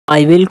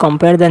I will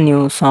compare the new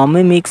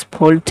Xiaomi Mix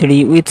Fold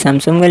 3 with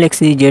Samsung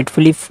Galaxy Z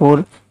Flip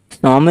 4.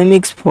 Xiaomi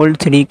Mix Fold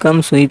 3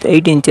 comes with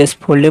 8 inches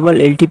foldable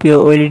LTPO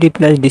OLED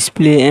plus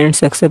display and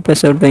success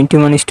ratio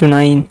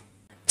 21:9.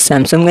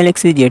 Samsung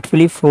Galaxy Z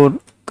Flip 4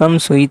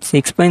 comes with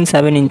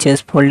 6.7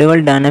 inches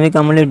foldable dynamic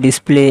AMOLED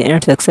display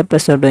and success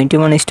ratio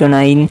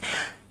 21:9.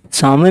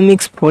 Xiaomi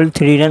Mix Fold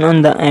 3 run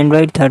on the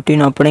Android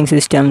 13 operating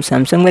system.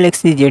 Samsung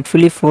Galaxy Z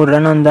Flip 4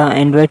 run on the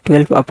Android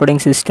 12 operating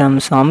system.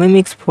 Xiaomi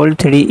Mix Fold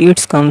 3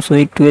 it comes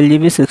with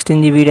 12GB,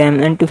 16GB RAM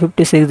and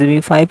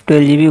 256GB,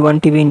 512GB,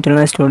 1TB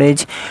internal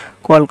storage.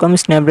 Qualcomm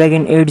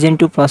Snapdragon 8 Gen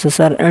 2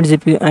 processor and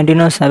GPU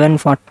Adreno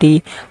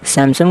 740.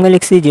 Samsung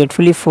Galaxy Z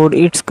Flip 4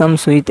 it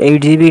comes with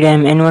 8GB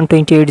RAM and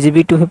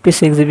 128GB,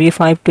 256GB,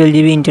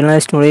 512GB internal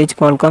storage.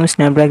 Qualcomm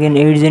Snapdragon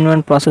 8 Gen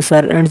 1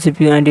 processor and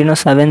GPU Adreno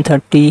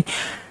 730.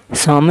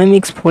 Xiaomi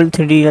Mix Fold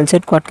 3 real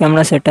set quad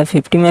camera setup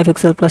 50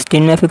 megapixel plus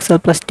 10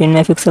 megapixel plus 10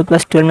 megapixel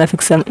plus 12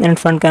 megapixel and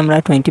front camera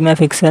 20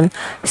 megapixel.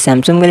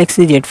 Samsung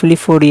Galaxy Z Flip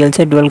 4 real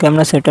set dual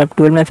camera setup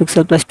 12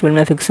 megapixel plus 12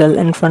 megapixel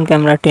and front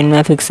camera 10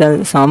 megapixel.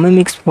 Xiaomi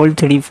Mix Fold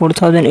 3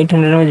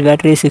 4800 mAh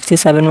battery,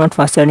 67 watt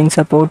fast charging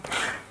support.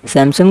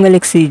 Samsung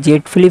Galaxy Z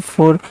Flip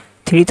 4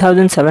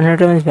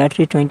 3700 mAh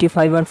battery,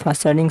 25 watt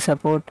fast charging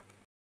support.